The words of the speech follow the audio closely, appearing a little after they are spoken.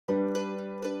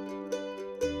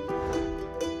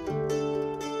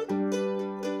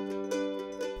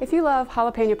If you love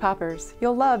jalapeno poppers,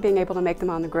 you'll love being able to make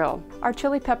them on the grill. Our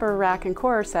chili pepper rack and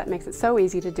core set makes it so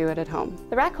easy to do it at home.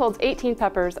 The rack holds 18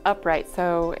 peppers upright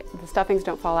so the stuffings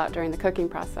don't fall out during the cooking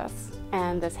process.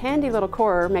 And this handy little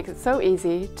corer makes it so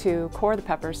easy to core the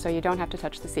peppers so you don't have to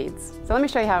touch the seeds. So let me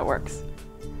show you how it works.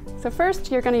 So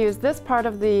first you're going to use this part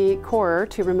of the corer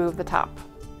to remove the top,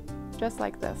 just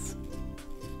like this.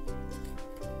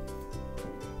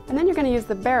 And then you're going to use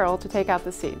the barrel to take out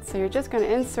the seeds. So you're just going to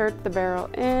insert the barrel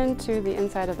into the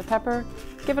inside of the pepper,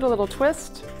 give it a little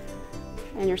twist,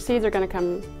 and your seeds are going to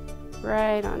come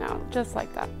right on out, just like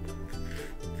that.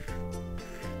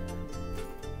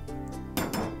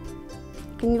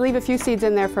 You can leave a few seeds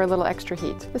in there for a little extra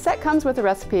heat. The set comes with a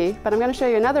recipe, but I'm going to show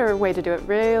you another way to do it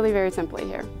really very simply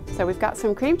here. So we've got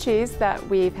some cream cheese that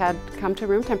we've had come to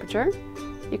room temperature.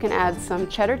 You can add some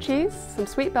cheddar cheese, some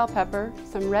sweet bell pepper,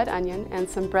 some red onion, and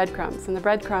some breadcrumbs. And the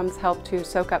breadcrumbs help to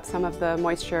soak up some of the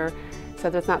moisture so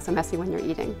that it's not so messy when you're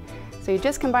eating. So you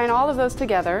just combine all of those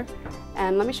together,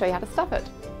 and let me show you how to stuff it.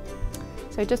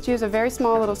 So you just use a very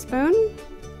small little spoon.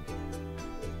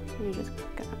 And you're just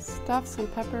going to stuff some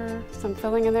pepper, some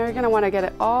filling in there. You're going to want to get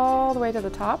it all the way to the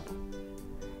top.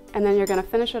 And then you're going to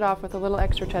finish it off with a little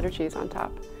extra cheddar cheese on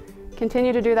top.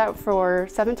 Continue to do that for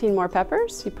 17 more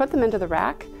peppers. You put them into the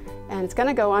rack, and it's going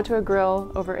to go onto a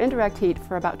grill over indirect heat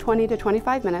for about 20 to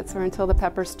 25 minutes or until the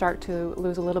peppers start to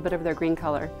lose a little bit of their green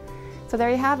color. So there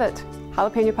you have it,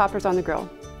 jalapeno poppers on the grill.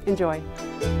 Enjoy.